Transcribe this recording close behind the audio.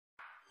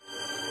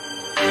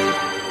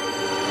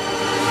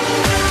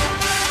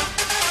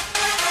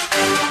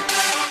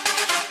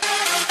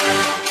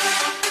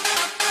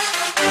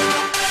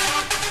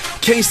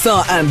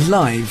K-Star and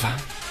Live.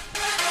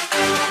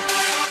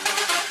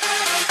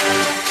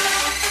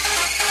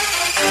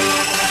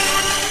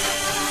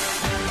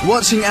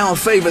 Watching our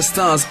favorite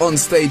stars on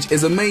stage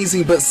is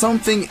amazing, but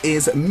something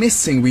is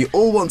missing. We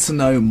all want to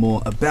know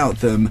more about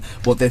them,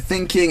 what they're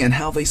thinking, and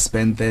how they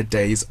spend their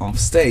days off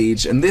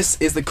stage. And this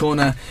is the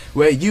corner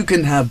where you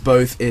can have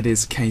both. It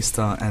is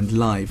K-Star and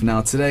Live. Now,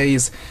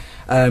 today's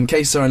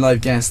K-Star and Live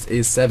guest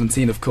is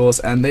 17, of course,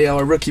 and they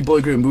are a rookie boy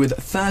group with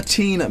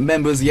 13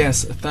 members.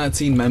 Yes,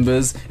 13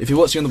 members. If you're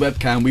watching on the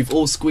webcam, we've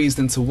all squeezed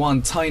into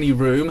one tiny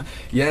room.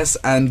 Yes,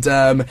 and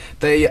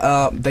they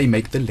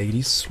make the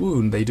ladies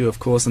swoon. They do, of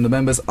course, and the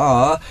members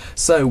are.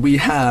 So we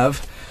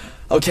have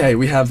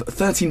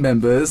 13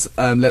 members.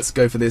 Let's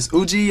go for this.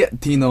 Uji,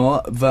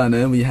 Tino,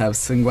 Vernon. We have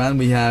Seungwan.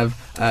 We have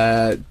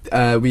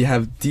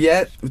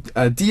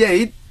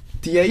D8.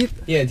 D8?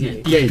 Yeah,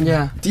 D8.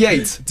 Yeah.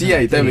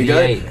 D8, there we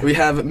go. We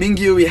have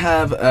Mingyu, we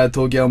have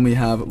Dogyum, we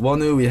have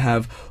Wonu, we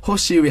have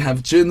Hoshi, we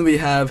have Jun, we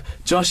have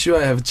Joshua,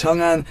 we have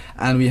Chang'an,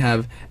 and we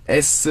have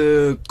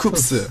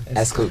S-Coops.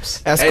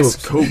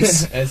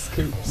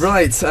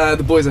 Right,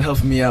 the boys are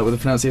helping me out with the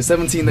pronunciation.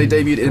 17, they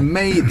debuted in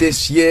May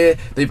this year.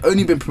 They've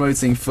only been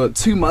promoting for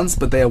 2 months,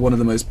 but they are one of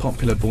the most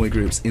popular boy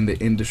groups in the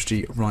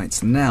industry right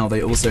now.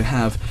 They also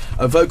have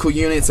a vocal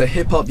unit, a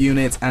hip-hop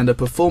unit, and a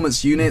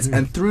performance unit,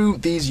 and through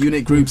these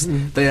unit groups,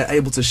 they are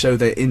able to show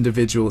their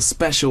individual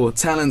special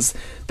talents.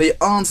 They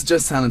aren't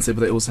just talented,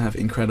 but they also have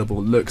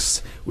incredible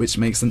looks, which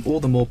makes them all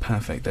the more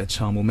perfect. Their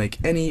charm will make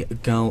any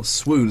girl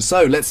swoon.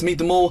 So let's meet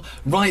them all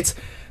right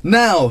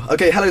now.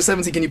 Okay, hello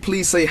 17. Can you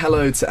please say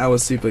hello to our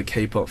Super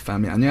K-pop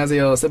family?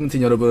 안녕하세요,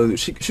 17 여러분.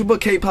 슈퍼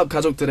K-pop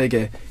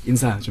가족들에게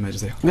인사 좀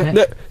해주세요. 네,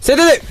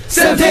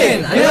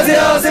 세븐틴!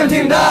 안녕하세요,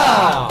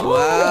 세븐틴입니다.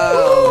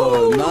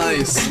 와우,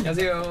 나이스.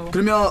 안녕하세요.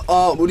 그러면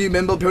우리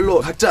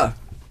멤버별로 각자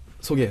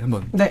소개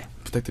한번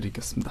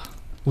부탁드리겠습니다.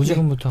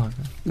 우지군부터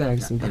할까요? 네,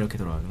 알겠습니다. 이렇게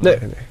돌아가는 네.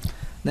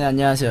 네,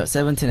 안녕하세요.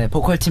 세븐틴의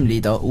보컬팀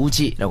리더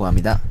우지라고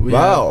합니다.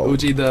 와우.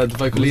 우지 the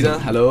vocal leader.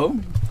 Hello.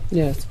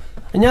 Yes.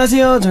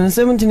 안녕하세요. 저는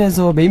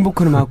세븐틴에서 메인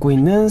보컬을 맡고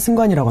있는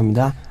승관이라고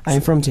합니다.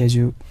 I'm from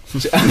제주.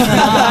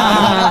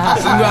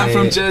 Seungwan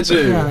from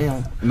Jeju.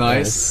 Yeah.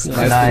 Nice. Yes.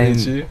 Nice to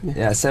meet you.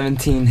 Yeah,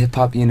 17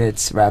 hip-hop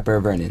units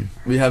rapper Vernon.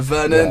 We have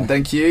Vernon.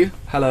 Thank you.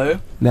 Hello.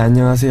 네,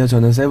 안녕하세요.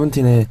 저는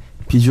세븐틴의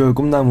비주얼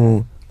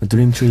꿈나무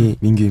드림트리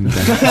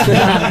민규입니다.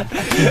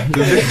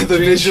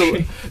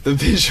 the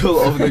visual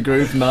of the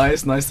group.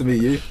 Nice to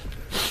meet you.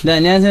 네,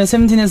 안녕하세요.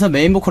 세븐틴에서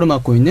메인 보컬을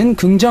맡고 있는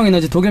긍정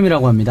에너지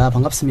도겸이라고 합니다.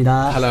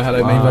 반갑습니다. Hello,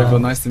 main vocal.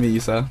 Nice to meet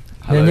you, sir.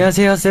 네,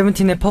 안녕하세요.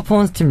 세븐틴의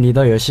퍼포먼스 팀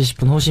리더 10시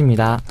 10분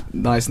호시입니다.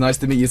 Nice to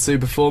meet you too.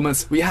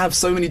 Performance. We have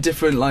so many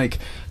different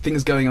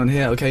things going on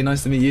here. Okay,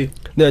 nice to meet you.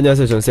 네,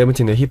 안녕하세요. 저는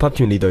세븐틴의 힙합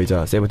팀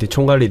리더이자 세븐틴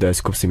총괄 리더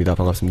S-Coops입니다.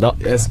 반갑습니다.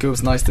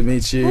 S-Coops, nice to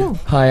meet you.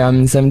 Hi,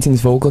 I'm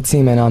 17's vocal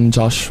team and I'm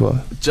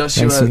Joshua.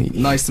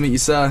 Nice to meet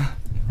you, sir.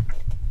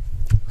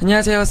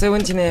 안녕하세요.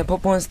 세븐틴의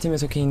퍼포먼스 팀에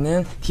속해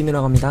있는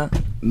디노라고 합니다.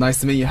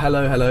 Nice to meet you.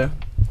 Hello.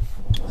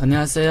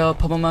 안녕하세요.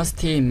 퍼포먼스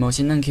팀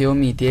멋있는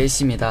귀요미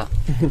DLC입니다.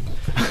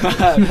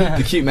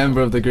 The cute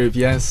member of the group,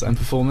 yes. And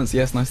performance,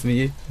 yes. Nice to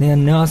meet you. 네,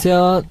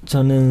 안녕하세요.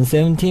 저는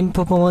세븐틴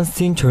퍼포먼스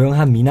팀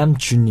조용한 미남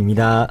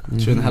준입니다.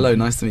 Jun, hello.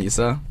 Nice to meet you,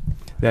 sir.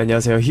 네,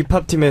 안녕하세요.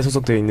 힙합 팀에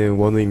소속되어 있는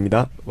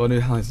원우입니다. Wonu,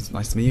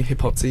 nice to meet you.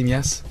 Hip hop team,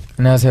 yes.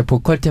 안녕하세요.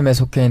 보컬 팀에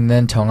속해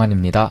있는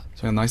정한입니다.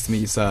 Nice to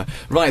meet you, sir.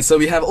 Right, so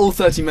we have all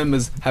 30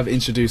 members have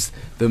introduced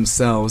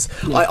themselves.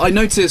 I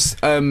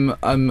noticed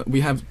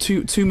we have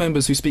two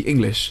members who speak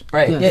English.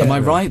 Right. Yeah. Am I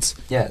right?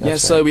 Yeah.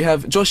 Yes. So we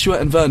have Joshua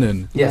and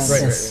Vernon. Yes.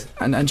 Right.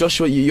 And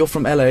Joshua, you're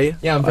from LA.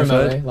 Yeah, I'm from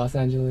LA, Los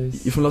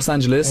Angeles. You're from Los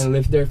Angeles. And I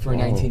lived there for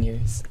 19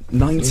 years.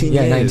 19 years.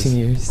 Yeah, 19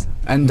 years.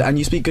 And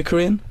you speak good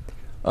Korean?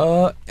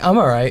 I'm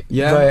alright.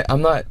 Yeah. But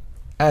I'm not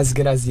as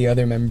good as the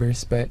other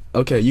members, but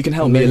okay, you can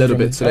help me a little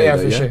bit today. Yeah,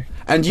 for sure.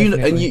 And you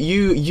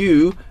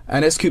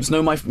and S-Coops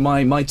know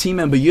my team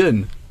member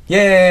Yun.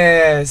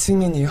 Yeah,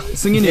 승윤이요.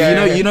 승윤이,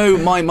 you know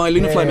my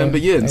Lunafly member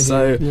Yun.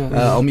 So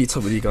Yeah. I'll meet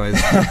up with you guys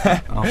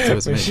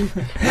afterwards, maybe.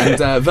 And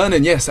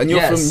Vernon, yes, and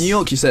you're from New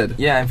York, you said.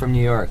 Yeah, I'm from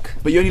New York.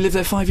 But you only lived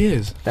there 5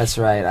 years. That's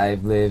right.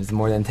 I've lived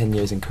more than 10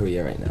 years in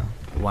Korea right now.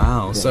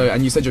 Wow. Yeah. So,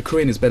 and you said your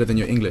Korean is better than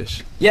your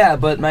English. Yeah,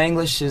 but my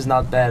English is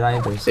not bad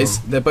either. So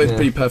They're both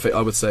pretty perfect,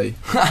 I would say.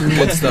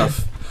 Good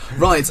stuff.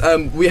 Right,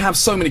 we have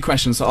so many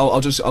questions, so I'll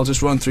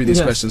just run through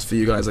these questions for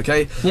you guys,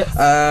 okay? Yes.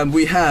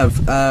 We have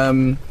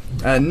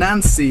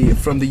Nancy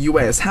from the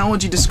US. How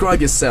would you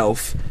describe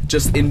yourself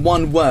just in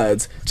one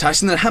word?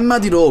 자신을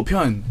한마디로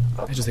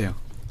표현해주세요.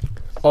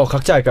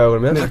 각자 할까요,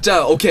 그러면?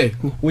 각자, 오케이.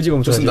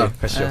 우지부터 좋습니다.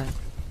 가시죠.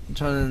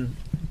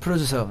 저는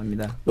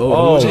프로듀서입니다.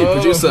 우지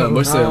프로듀서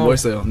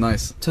멋있어요.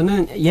 Nice.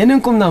 저는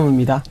예능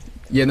꿈나무입니다.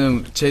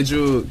 예능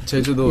제주도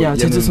Yeah,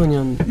 제주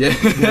소년. Yeah.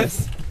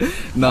 Yes.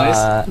 Nice.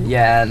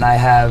 Yeah, and I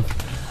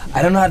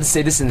don't know how to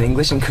say this in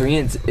English. In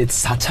Korean, it's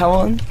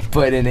사차원,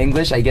 but in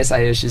English, I guess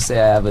I should say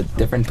I have a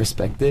different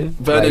perspective.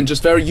 Vernon,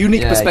 just very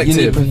unique perspective.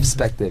 Unique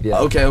perspective, yeah.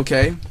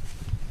 Okay.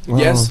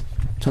 Yes.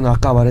 저는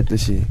아까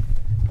말했듯이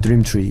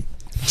드림트리.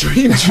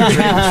 Dream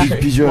tree.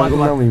 비주얼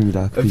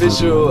꿈나무입니다. A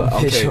visual.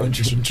 Okay.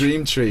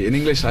 Dream tree. In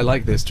English, I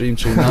like this. Dream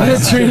tree.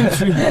 Nice. Dream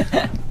tree.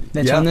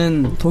 네,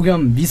 저는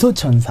도겸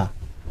미소천사.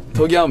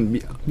 도겸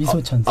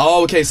미소천사.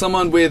 Oh, okay.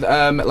 Someone with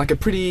like a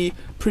pretty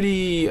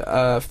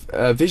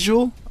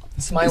visual.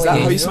 Smiley. Is that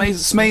how you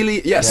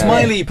smiley? Yeah,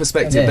 smiley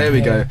perspective. There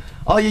we go.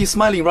 Oh, you're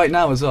smiling right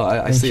now as well.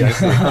 I see. I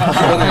see.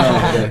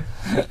 Okay.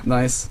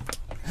 Nice.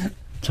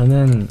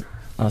 저는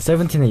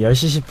세븐틴의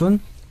 10시 10분.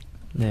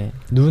 네,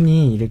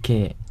 눈이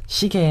이렇게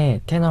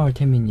시계에 10 hour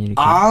 10 minute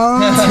이렇게.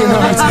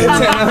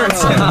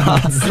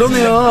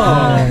 그러네요.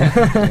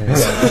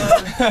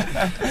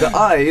 The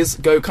eyes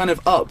go kind of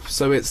up,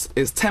 so it's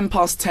 10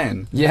 past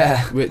 10.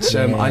 Yeah. Which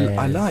I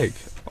like.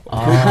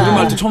 그런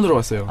말도 처음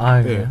들어봤어요.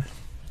 네.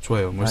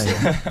 좋아요, 멋있어요.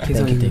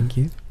 Thank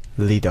you.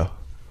 리더.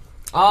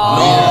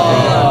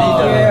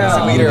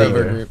 Leader of a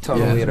group.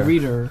 Total leader.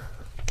 Reader.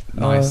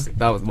 Nice.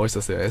 That was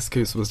멋있었어요.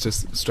 Escus was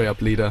just straight up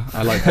leader.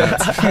 I like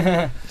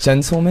that.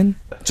 Gentleman.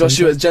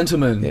 Joshua's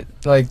gentleman.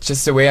 Like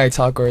just the way I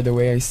talk or the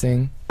way I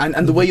sing. And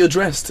the way you're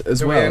dressed as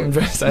The well. way I'm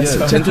dressed as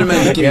well.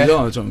 젠틀맨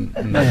느낌이죠, 좀.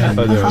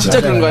 맞아요.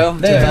 진짜 그런가요?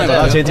 네,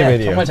 젠틀맨.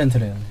 젠틀맨이에요. 정말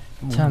젠틀해요.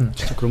 참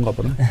진짜 그런가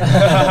보네.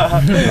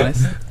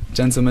 Nice.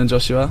 Gentleman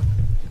Joshua.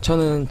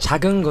 저는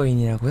작은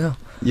거인이라고요.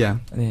 Yeah.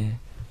 네.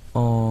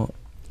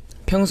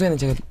 평소에는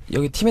제가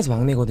여기 팀에서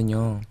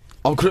막내거든요.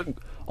 그래.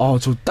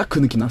 저 딱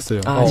그 느낌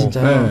났어요.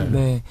 진짜요?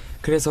 네.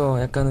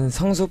 그래서 약간은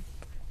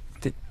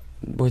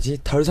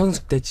덜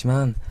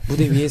성숙됐지만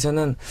무대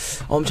위에서는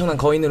엄청난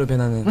거인으로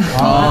변하는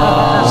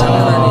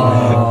장난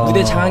아닌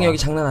무대 장악력이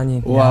장난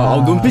아닌.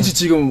 와, 눈빛이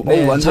지금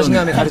완전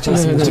자신감에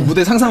가르쳤습니다. 지금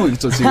무대 상상하고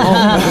있죠 지금.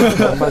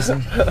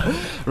 맞습니다.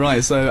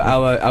 Right, so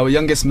our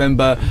youngest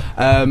member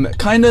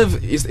kind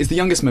of is the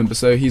youngest member,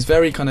 so he's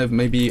very kind of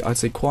maybe I'd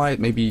say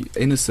quiet, maybe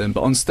innocent,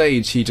 but on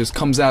stage he just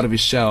comes out of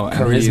his shell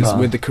and he is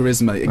with the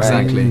charisma.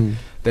 Exactly. Right.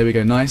 There we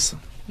go. Nice.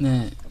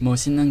 네,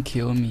 멋있는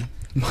귀요미.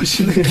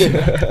 멋있는 귀요미.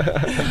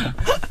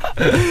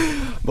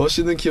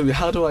 멋있는 귀요미.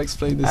 How do I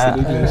explain this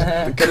in English?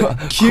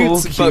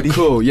 Cute but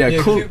cool. Yeah,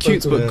 cool,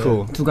 cute but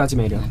cool. 두 가지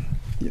매력.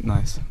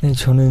 Nice. 네,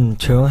 저는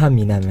조용한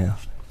미남이에요.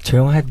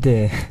 조용할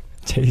때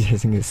제일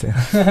잘생겼어요.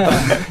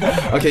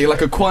 Okay,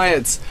 like a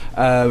quiet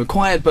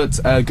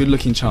but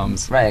good-looking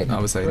charms. Right. I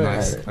would say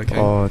nice. Okay.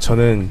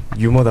 저는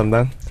유머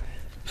담당.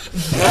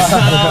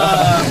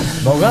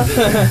 뭐가?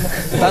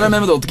 다른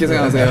멤버도 어떻게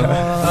생각하세요?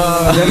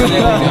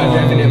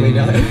 Definitely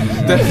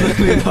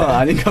not.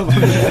 아닌가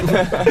보네.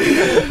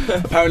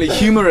 Apparently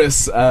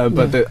humorous,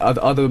 but the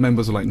other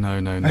members were like,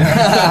 no.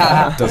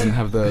 Doesn't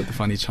have the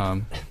funny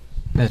charm.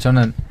 네,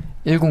 저는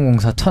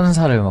 1004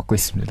 천사를 맡고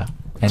있습니다.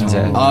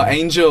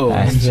 Angel.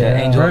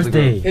 Angel.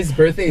 Birthday. His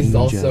birthday is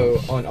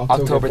also on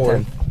October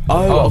 10th.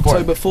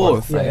 October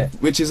 4th. Yeah.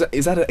 Which is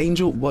that an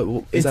angel? What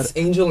is It's that?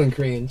 angel in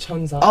Korean.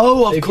 천사.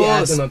 Oh, of If you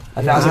add course. them up,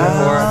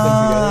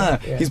 1004.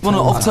 Yeah. He's born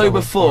on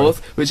October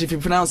 4th, which if you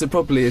pronounce it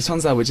properly is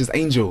천사, which is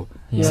angel.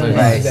 Yeah. So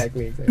Right.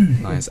 Exactly.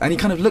 nice. And he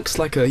kind of looks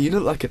like you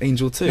look like an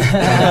angel too.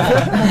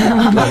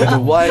 Like with the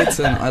white,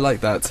 and I like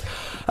that.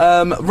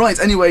 Right,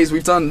 anyways,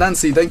 we've done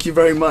Nancy, thank you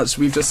very much.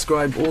 We've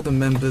described all the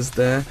members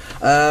there.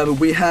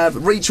 We have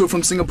Rachel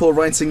from Singapore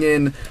writing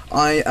in,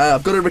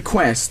 I've got a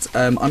request.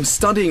 I'm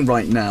studying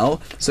right now,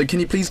 so can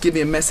you please give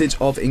me a message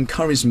of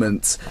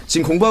encouragement?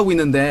 지금 공부하고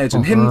있는데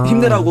좀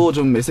힘내라고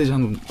좀 메시지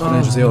한번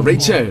보내주세요.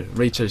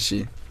 레이첼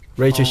씨.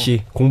 레이첼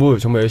씨 공부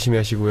정말 열심히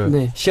하시고요.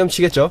 네. 시험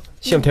치겠죠?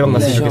 시험 대박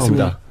났으면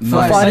좋겠습니다.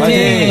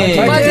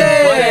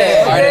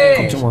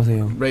 걱정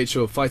마세요.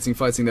 Rachel, fighting.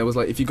 There was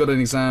like, if you got an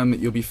exam,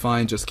 you'll be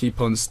fine. Just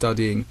keep on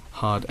studying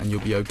hard, and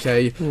you'll be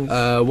okay.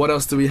 What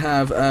else do we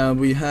have?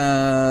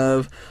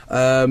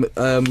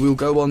 We'll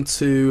go on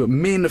to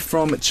Min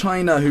from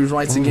China, who's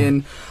writing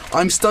in.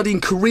 I'm studying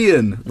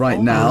Korean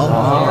right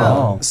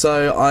now,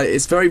 so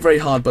it's very, very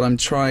hard, but I'm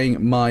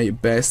trying my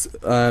best.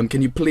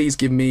 Can you please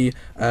give me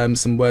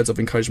some words of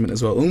encouragement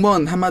as well?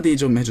 응원 한마디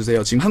좀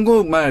해주세요. 지금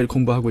한국말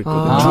공부하고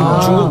있거든요.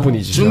 중국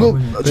분이죠.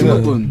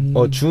 중국분.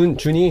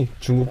 준이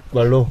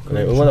중국말로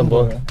응원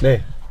한번.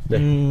 네.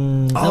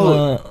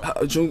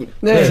 중국.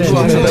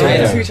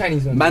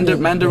 Chinese.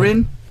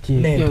 Mandarin.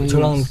 네,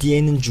 저랑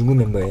뒤에는 중국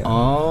멤버예요.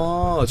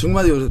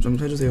 중국말 좀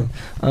해주세요.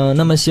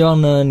 那么希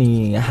望呢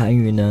你韩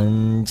语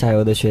能加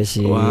油的学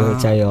习，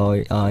加油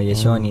也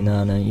希望你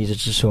呢能一直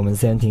支持我们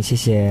세븐틴，谢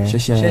谢。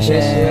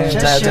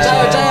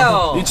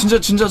 짜요. 이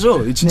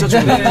진짜죠? 이 진짜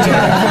중국.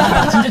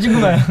 진짜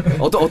중국말.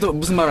 어떤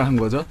무슨 말을 한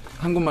거죠?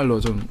 한국말로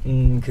좀.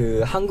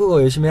 그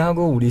한국어 열심히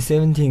하고 우리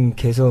세븐틴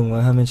계속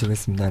응원하면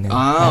좋겠습니다. 네.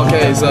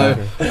 Okay. So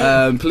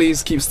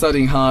please keep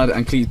studying hard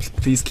and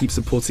please keep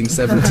supporting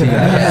Seventeen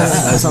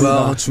as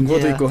well.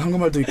 중국어도 있고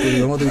한국말도 있고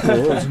영어도 있고.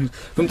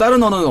 그럼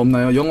다른 언어는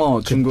없나요? 영어,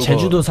 중국어.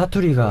 제주도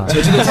사투리가.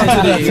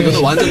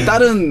 이거는 완전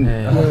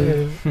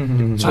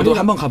다른. 저도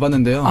한번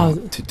가봤는데요.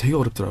 되게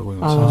어렵더라고요.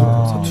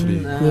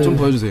 사투리. 좀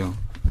보여주세요.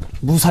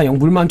 무사형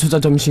물만 초자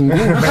점심구.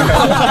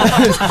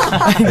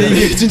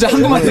 이게 진짜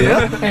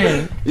한국말이에요?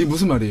 네. 이게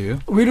무슨 말이에요?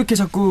 왜 이렇게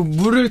자꾸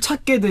물을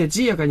찾게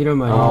되지? 약간 이런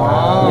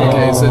말이에요.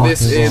 Okay, so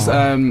this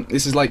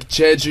is like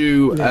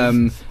Jeju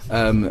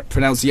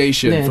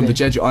pronunciation 네, from the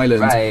네. Jeju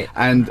island, Right.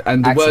 and the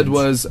Accents. word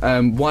was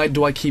why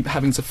do I keep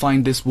having to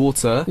find this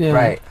water? 네.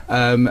 Right.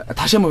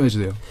 다시 한번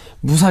해주세요.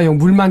 무사형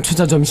물만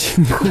초자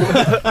점심구.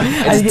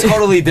 It's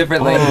totally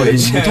different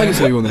language.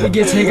 못하겠어요 이거는.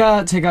 이게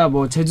제가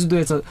뭐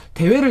제주도에서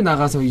대회를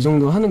나가서 이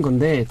정도 하는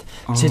건데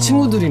제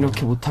친구들이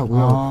이렇게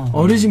못하고요.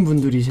 어르신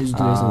분들이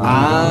제주도에서.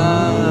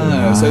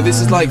 So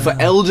this is like for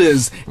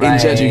elders in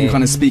Right. Jeju who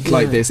kind of speak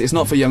like this. It's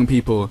not for young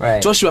people.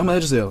 Right. Joshua 한번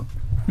해주세요.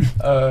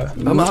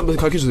 한번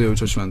가르쳐주세요,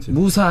 조슈아한테.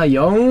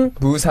 무사형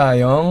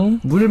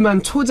무사형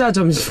물만 초자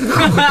점심.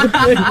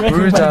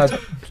 물자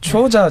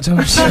초자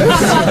점심.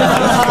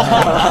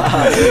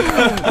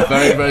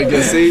 Very, very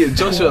good. See,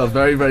 Joshua,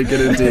 very, very good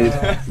indeed.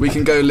 We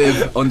can go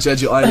live on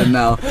Jeju Island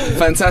now.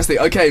 Fantastic.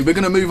 Okay, we're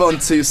going to move on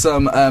to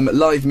some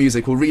live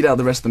music. We'll read out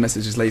the rest of the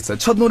messages later.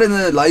 첫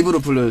노래는 라이브로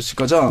부르실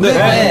거죠?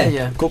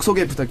 네. 곡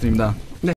소개 부탁드립니다.